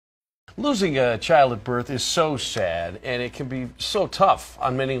Losing a child at birth is so sad, and it can be so tough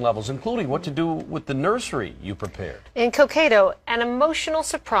on many levels, including what to do with the nursery you prepared. In Cokato, an emotional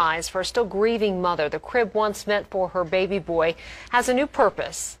surprise for a still grieving mother. The crib once meant for her baby boy has a new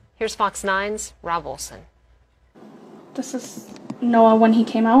purpose. Here's Fox 9's Rob Olson. This is Noah when he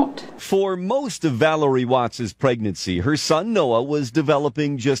came out. For most of Valerie Watts' pregnancy, her son Noah was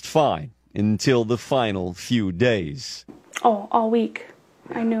developing just fine until the final few days. Oh, all week.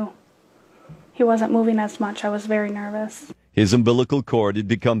 I knew. He wasn't moving as much. I was very nervous. His umbilical cord had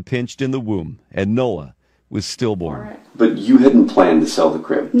become pinched in the womb, and Noah was stillborn. But you hadn't planned to sell the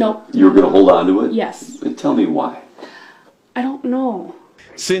crib? Nope. You were going to hold on to it? Yes. Tell me why. I don't know.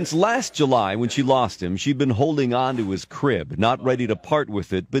 Since last July, when she lost him, she'd been holding on to his crib, not ready to part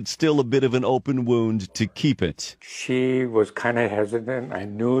with it, but still a bit of an open wound to keep it. She was kind of hesitant. I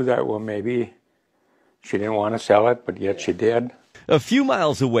knew that, well, maybe she didn't want to sell it, but yet she did. A few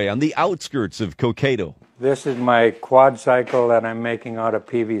miles away on the outskirts of Cokato. This is my quad cycle that I'm making out of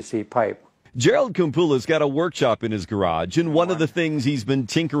PVC pipe. Gerald Kumpula's got a workshop in his garage, and one of the things he's been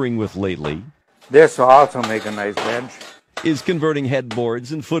tinkering with lately This will also make a nice bench. is converting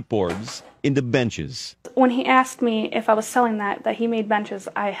headboards and footboards into benches. When he asked me if I was selling that he made benches,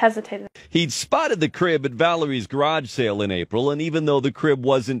 I hesitated. He'd spotted the crib at Valerie's garage sale in April, and even though the crib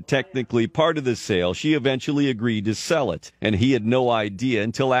wasn't technically part of the sale, she eventually agreed to sell it. And he had no idea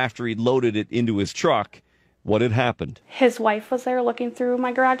until after he'd loaded it into his truck what had happened. His wife was there looking through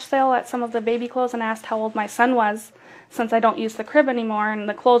my garage sale at some of the baby clothes and asked how old my son was, since I don't use the crib anymore, and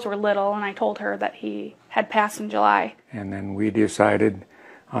the clothes were little, and I told her that he had passed in July. And then we decided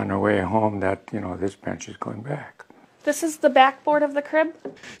on our way home that, this bench is going back. This is the backboard of the crib.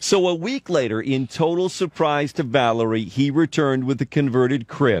 So a week later, in total surprise to Valerie, he returned with the converted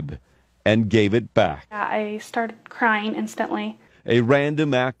crib and gave it back. I started crying instantly. A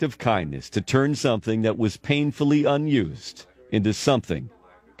random act of kindness to turn something that was painfully unused into something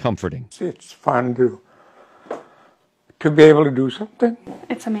comforting. It's fun to be able to do something.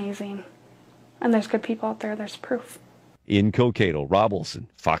 It's amazing. And there's good people out there. There's proof. In Cokato, Rob Olson,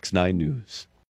 Fox 9 News.